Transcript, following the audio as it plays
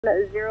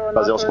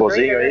Fazer uns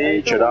pousinhos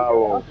aí, tirar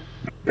o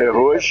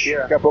ferrugem,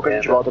 daqui a pouco a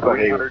gente volta para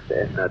Rio.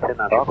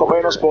 Então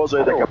acompanha nos pousos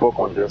aí daqui a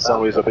pouco, onde San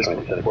Luis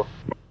Obispo.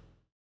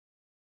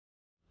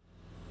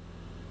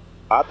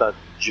 Ah, tá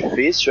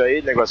difícil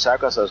aí negociar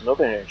com essas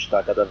nuvens, gente,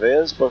 tá cada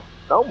vez,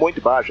 não muito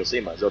baixo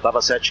assim, mas eu tava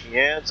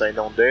 7.500, aí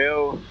não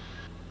deu,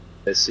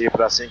 desci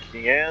pra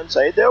 5.500,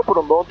 aí deu por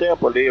um bom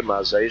tempo ali,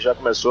 mas aí já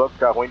começou a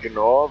ficar ruim de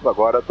novo,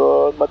 agora eu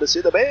tô numa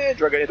descida bem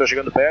devagarinho, tô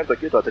chegando perto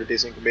aqui, tô a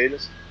 35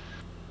 milhas.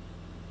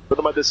 Tô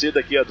numa descida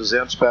aqui a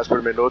 200 pés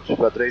por minuto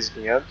para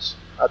 3.500,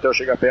 até eu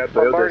chegar perto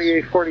aí eu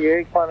desço.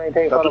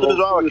 Tá tudo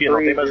visual aqui, não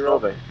tem mais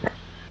nuvem.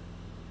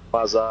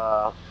 Mas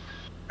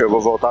eu vou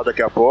voltar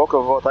daqui a pouco,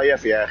 eu vou voltar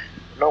IFR.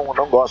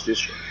 Não gosto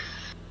disso.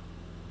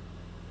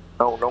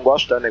 Não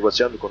gosto de estar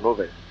negociando com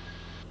nuvem.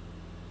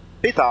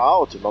 E tá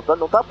alto, não tá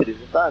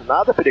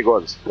nada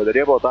perigoso.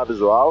 Poderia voltar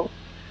visual,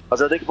 mas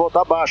eu tenho que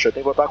voltar baixo, eu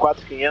tenho que voltar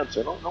 4.500.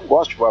 Eu não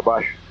gosto de voar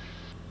baixo.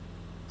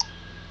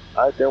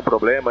 Aí tem um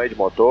problema aí de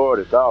motor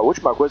e tal. A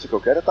última coisa que eu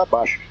quero é estar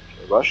baixo.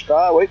 Eu gosto de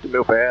estar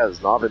 8.000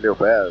 pés, 9.000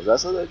 pés.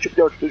 Esse é o tipo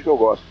de altitude que eu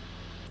gosto.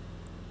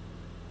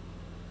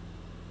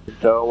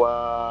 Então,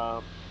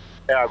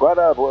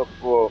 agora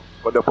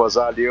quando eu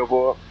pousar ali, eu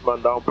vou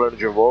mandar um plano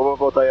de voo e vou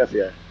voltar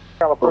IFR.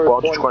 O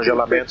ponto de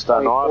congelamento está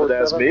 9,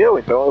 10 mil,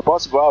 então eu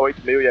posso voar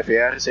 8.000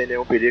 IFR sem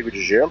nenhum perigo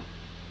de gelo.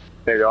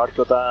 Melhor que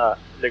eu estar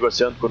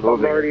negociando com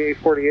nuvem. Tem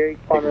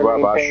que voar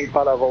abaixo.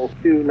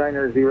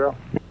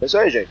 É isso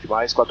aí, gente.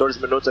 Mais 14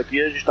 minutos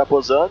aqui, a gente está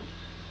pousando.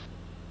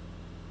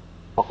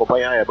 Vamos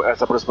acompanhar.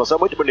 Essa aproximação é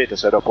muito bonita.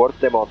 Esse aeroporto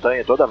tem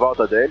montanha toda a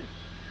volta dele.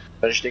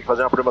 A gente tem que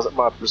fazer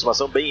uma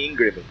aproximação bem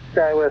íngreme.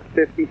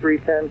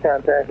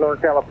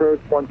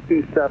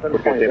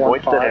 Porque tem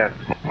muito terreno.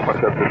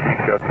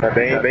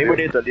 É bem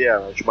bonito ali, a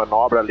gente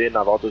manobra ali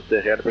na volta do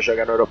terreno para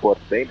chegar no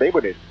aeroporto. Bem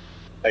bonito.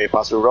 Aí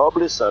passa o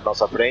Robles, a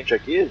nossa frente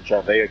aqui, a gente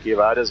já veio aqui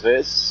várias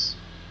vezes.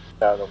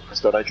 É um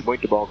restaurante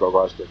muito bom que eu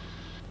gosto.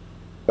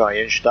 Então aí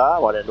a gente está,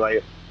 olha,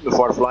 no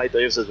For Flight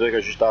aí vocês veem que a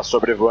gente está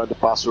sobrevoando o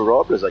Passo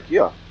Robles aqui,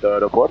 ó, do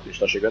aeroporto, a gente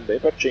está chegando bem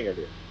pertinho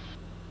ali.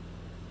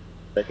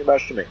 Bem aqui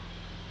embaixo também.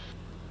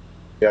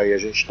 E aí a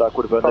gente está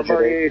curvando a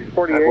direita,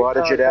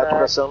 agora direto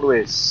para São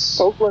Luís.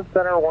 Oakland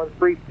Center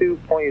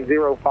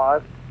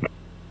 132.05.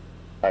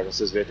 Aí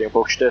vocês veem, tem um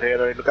pouco de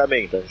terreno aí no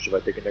caminho, então a gente vai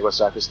ter que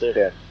negociar com esse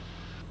terreno.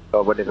 Então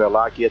eu vou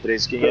nivelar aqui a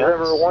 3.500.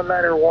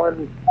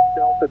 191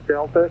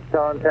 Delta,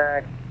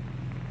 contact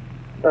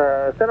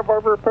Santa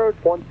Barbara approach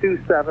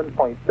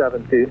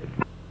 127.72.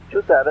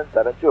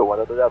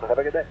 2772, 1 Delta, have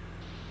a good day.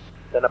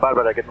 Santa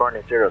Barbara, good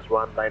morning, Cirrus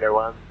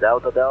 191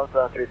 Delta,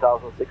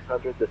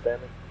 3600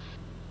 descending.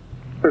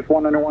 Cirrus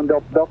 191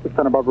 Delta,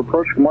 Santa Barbara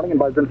approach, good morning,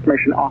 advise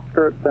information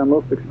Oscar at San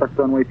Luis, expect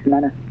runway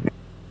 29.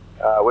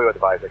 We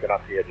advise, I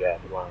cannot see it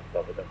yet, 1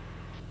 Delta Delta.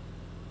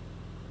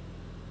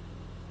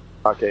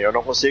 Ok, eu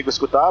não consigo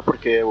escutar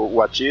porque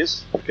o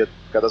ATIS, porque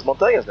é das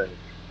montanhas, né?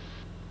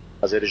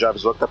 Mas ele já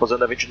avisou que está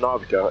pousando a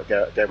 29, que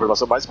é a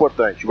informação mais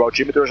importante. O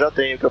altímetro eu já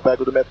tenho, que eu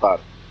pego do METAR.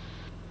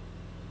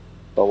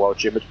 Então o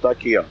altímetro está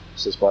aqui, ó.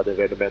 Vocês podem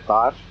ver no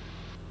METAR.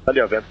 Ali,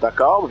 ó, o vento está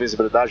calmo,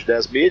 visibilidade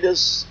 10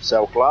 milhas,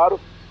 céu claro.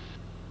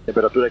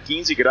 Temperatura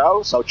 15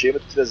 graus,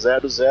 altímetro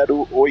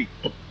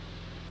 3008.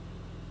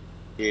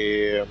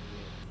 E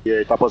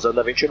ele está pousando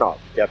a 29,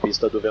 que é a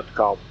pista do vento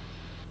calmo.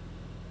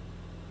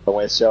 Então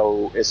esse é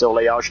o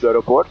layout do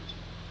aeroporto.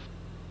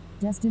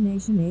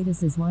 Destination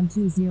ATIS is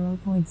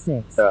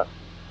 120.6.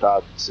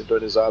 Tá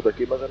sintonizado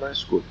aqui, mas eu não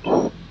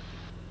escuto.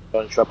 Então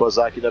a gente vai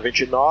pousar aqui na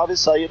 29 e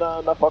sair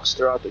na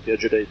Foxtrot aqui à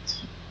direita.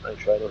 A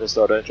gente vai no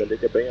restaurante ali,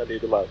 que é bem ali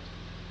do lado.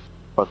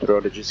 O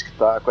controle disse que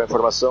tá com a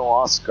informação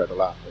Oscar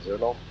lá, mas eu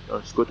não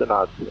escuto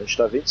nada. A gente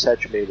tá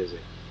 27 milhas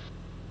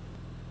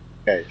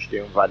aí. A gente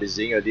tem um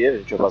valezinho ali, a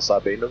gente vai passar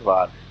bem no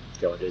vale,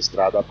 que é onde a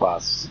estrada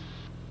passa.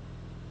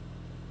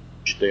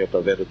 Eu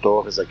estou vendo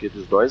torres aqui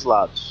dos dois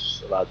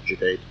lados, do lado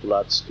direito e do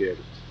lado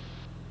esquerdo.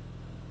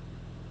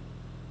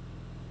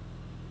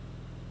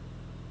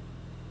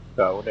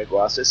 Então o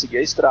negócio é seguir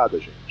a estrada,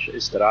 gente. A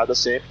estrada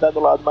sempre está do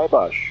lado mais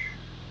baixo.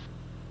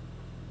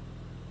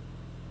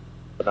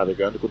 Tô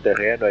navegando com o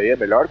terreno aí, a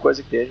melhor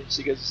coisa que tem é a gente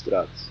seguir as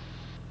estradas.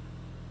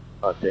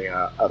 Ó, tem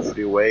a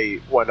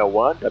Freeway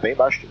 101, tá bem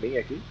embaixo de mim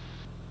aqui.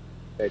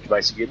 A gente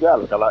vai seguindo ela,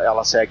 porque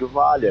ela segue o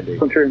vale ali.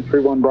 Frontier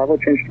 31 Bravo,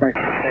 change to my San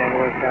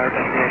Luis Tower,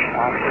 destination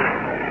Oscar,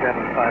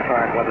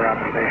 755 weather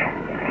observation.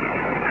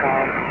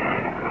 Calm,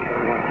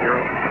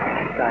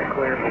 410, sky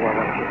clear, below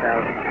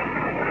 2000.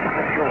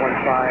 Central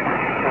 15.8,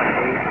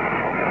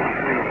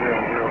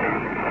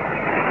 3008.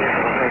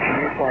 Vehicle location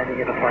is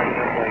landing at the parking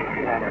runway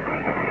 29er.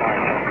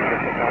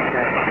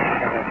 Contact,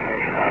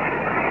 destination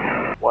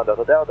Oscar. 1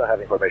 Delta Delta,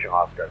 have information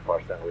Oscar for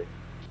San Luis.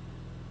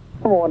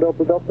 1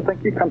 Delta Delta,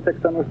 thank you.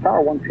 Contact San Luis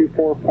Tower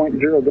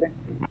 124.0 today.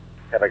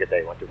 Have a good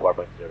day,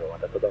 124.0, 1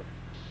 Delta Delta.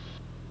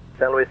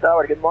 San Luis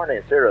Tower, good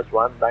morning, Cirrus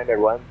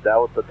 191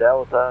 Delta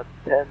Delta,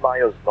 10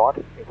 miles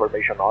north,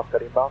 information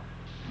Oscar inbound.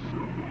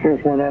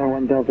 Cirrus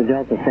 191 Delta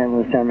Delta, San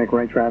Luis Tower, make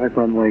right traffic,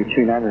 runway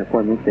 29er,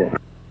 report midfield.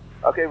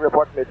 Ok,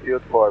 report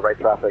midfield for right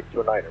traffic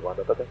 29er, 1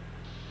 Delta Delta.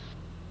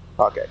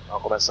 Ok,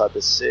 vamos começar a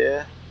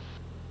descer.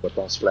 Vou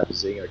botar uns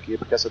flapzinhos aqui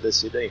porque essa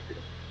descida é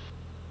íngreme.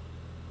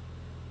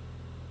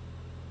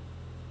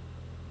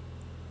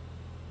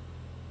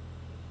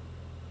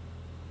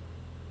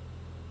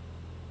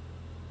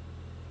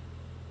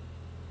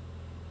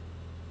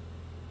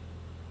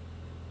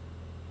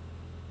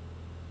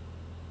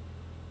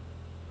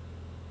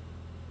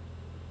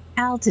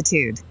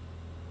 Altitude.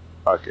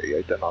 Ok,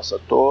 aí tem a nossa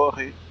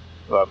torre.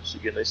 Vamos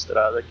seguir na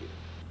estrada aqui.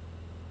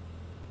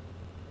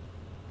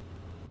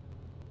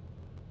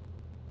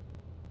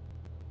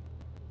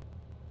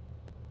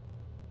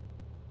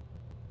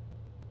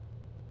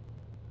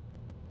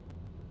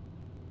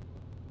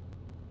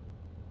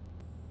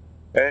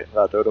 Ok,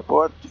 lá do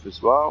aeroporto,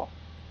 visual.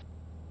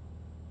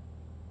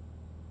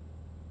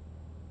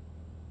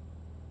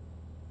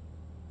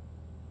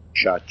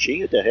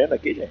 Chatinho o terreno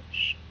aqui,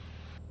 gente.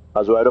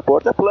 Mas o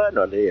aeroporto é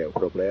plano ali, o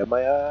problema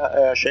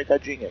é a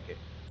checadinha aqui. A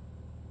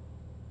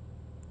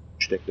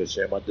gente tem que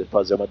descer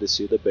fazer uma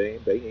descida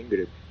bem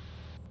íngreme.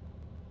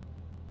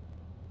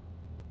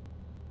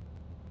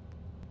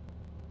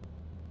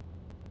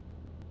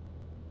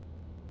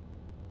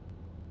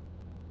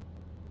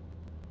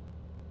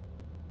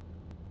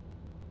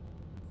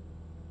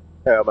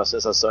 É uma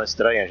sensação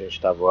estranha a gente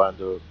estar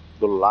voando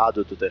do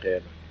lado do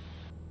terreno.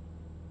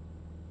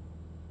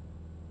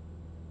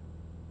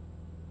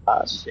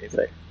 Ah, sim,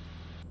 velho.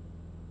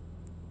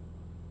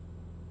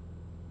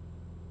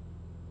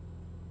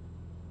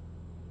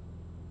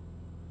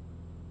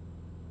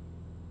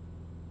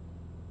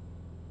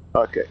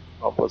 Ok,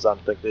 vamos pousar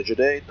no tanque da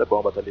direita, a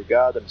bomba está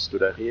ligada,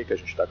 mistura rica, a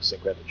gente está com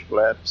 50 de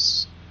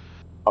flaps.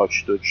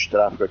 Altitude de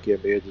tráfego aqui é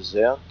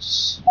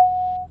 1200.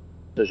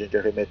 Se a gente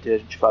arremeter, a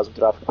gente faz um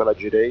tráfego pela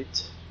direita.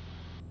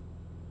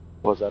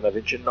 Pousando a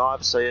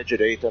 29, sair à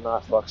direita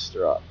na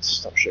Foxtrot.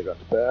 Estamos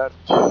chegando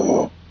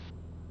perto.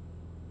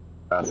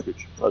 Tráfego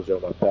de fazer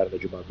uma perna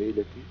de uma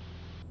milha aqui.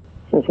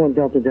 This one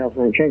Delta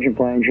Delta, changing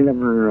plan, engine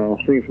number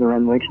 3 for the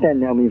runway, extend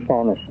now, be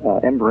following us,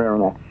 Embraer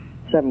on a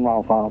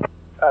 7-mile final.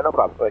 No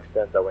problem, we'll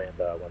extend the wind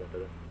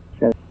 100.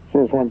 Okay.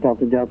 So this one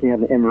Delta Delta, you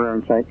have the Embraer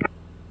in sight?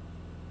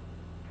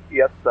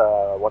 Yes,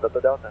 1 Delta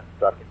Delta,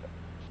 traffic.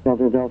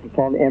 Delta Delta,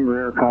 follow the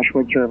Embraer, caution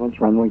with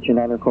turbulence, runway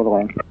 29, clear the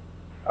land.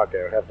 Ok,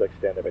 we have to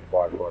extend a bit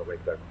far for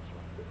wake turbulence.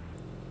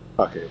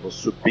 Ok, vou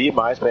subir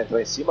mais para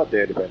entrar em cima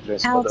dele, para entrar em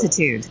cima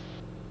Altitude.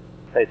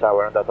 Hey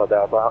Tower, and Delta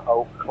Delta,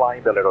 I'll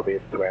climb a little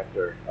bit to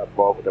enter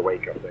above the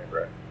wake of the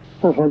Embraer.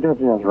 This one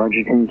Delta Delta,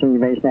 roger, can you continue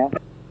base now?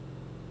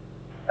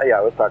 Yeah,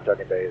 we'll start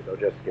checking base, I'll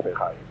just keep it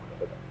high.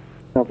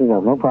 Delta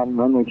Delta, no problem,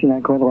 runway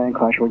 29, clear the land,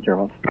 caution with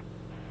turbulence.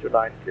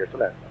 29, clear to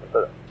land.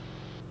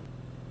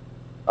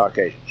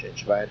 Ok, gente, a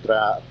gente vai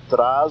entrar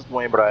atrás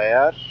do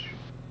Embraer.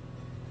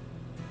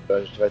 Então a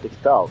gente vai ter que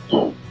ficar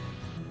alto.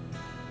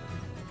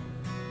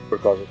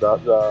 Por causa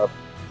da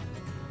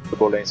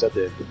turbulência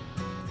dele.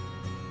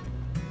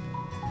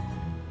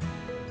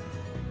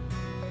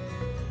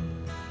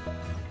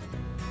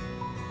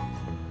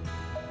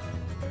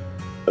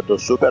 Eu tô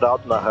super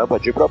alto na rampa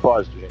de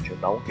propósito, gente. Eu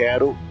não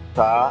quero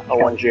estar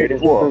onde ele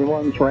voou.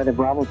 31, try the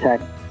Bravo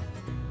tech.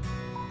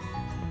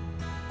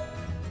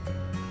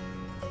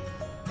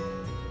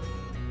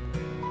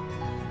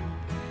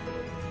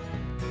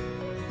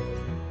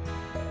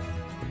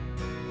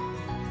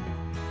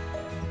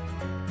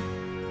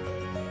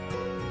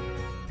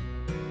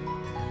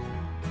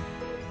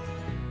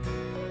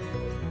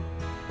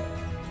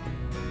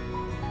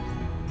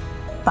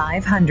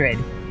 $500.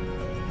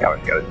 Yeah,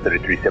 we've got a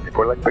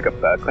 3374, let's pick up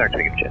clearance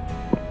taking a chance.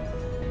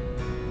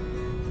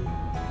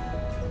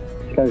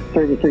 Guys,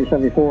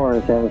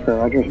 3374, San Luis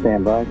Roger,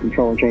 stand by,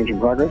 control and change in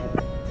progress.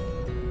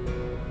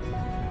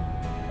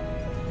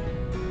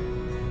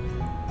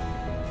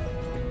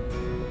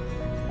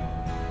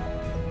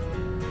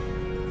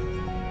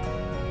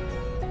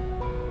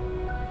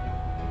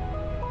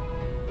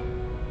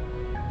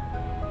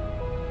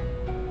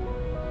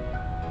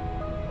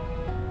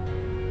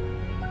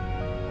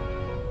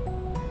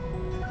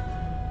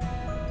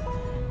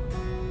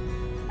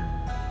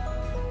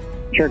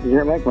 Cherokee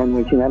 0 Mike,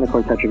 runway 29,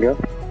 clear touch and go.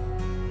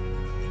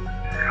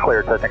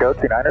 Clear touch and go,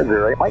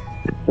 29er, 08 Mike.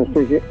 So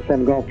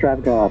 37 Gulf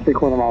traffic,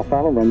 3/4 mile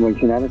final, runway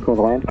 29, clear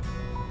the land.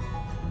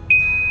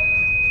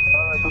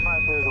 Alright, so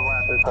 9 clears the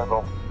land, there's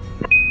Central.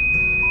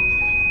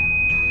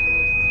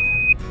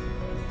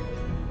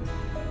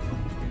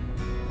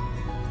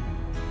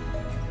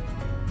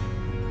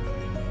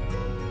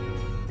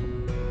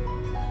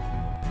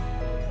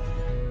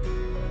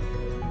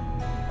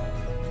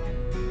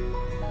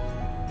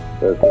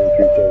 That's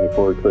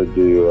 3374, could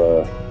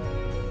do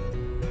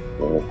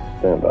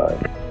standby.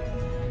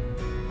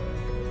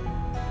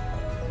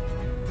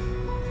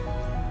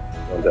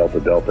 One Delta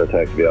Delta,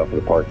 taxi out for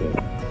the parking.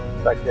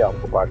 Taxi out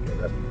for parking,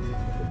 né?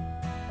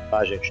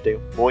 Ah, gente, tenho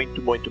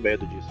muito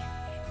medo disso.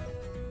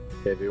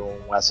 Teve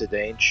um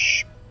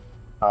acidente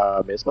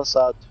mês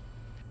passado.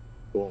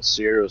 Um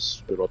Cirrus,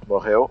 o piloto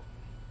morreu.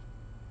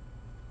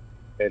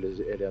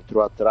 Ele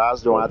entrou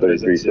atrás de um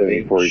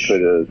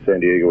A320. San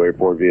Diego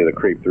Airport via the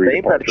Creep 3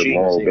 bem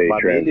pertinho, assim, uma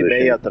milha e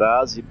meia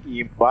atrás e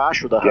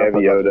embaixo da rampa do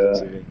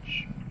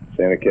A320.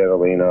 Santa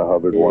Catalina,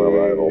 Hubbard 1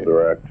 arrival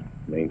direct.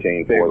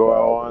 Maintain 4000. Pegou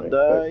a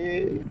onda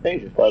e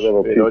entende. Flight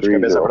level Virou de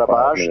cabeça para 2305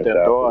 baixo, minutes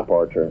after tentou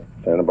departure.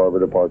 Santa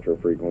Barbara departure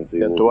frequency.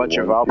 tentou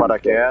ativar o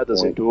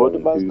paraquedas e tudo,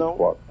 mas não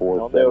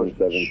deu.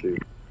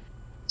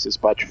 Se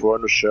espatifou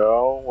no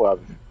chão,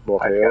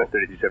 morreu.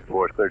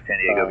 3274, clear San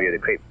Diego via the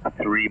crate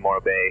 3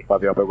 more bay. O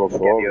avião pegou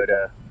fogo.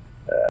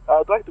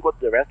 I'd like to go to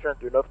the restaurant.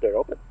 Do you know if they're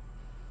open?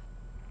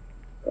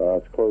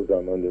 It's closed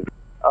on Monday.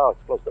 Oh,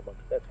 it's closed on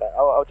Monday. That's fine.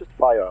 I'll just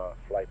fire a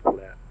flight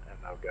plan and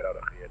I'll get out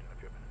of here in a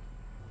few minutes.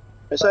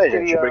 É isso aí,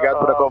 gente. Obrigado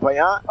por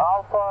acompanhar.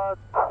 Alpha,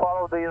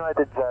 follow the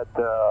United Jet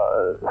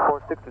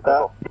 460.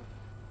 Tá.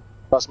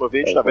 Próximo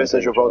vídeo, talvez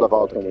seja o voo da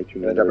volta.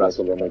 Grande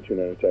abraço.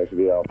 Taxi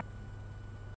via Alpha.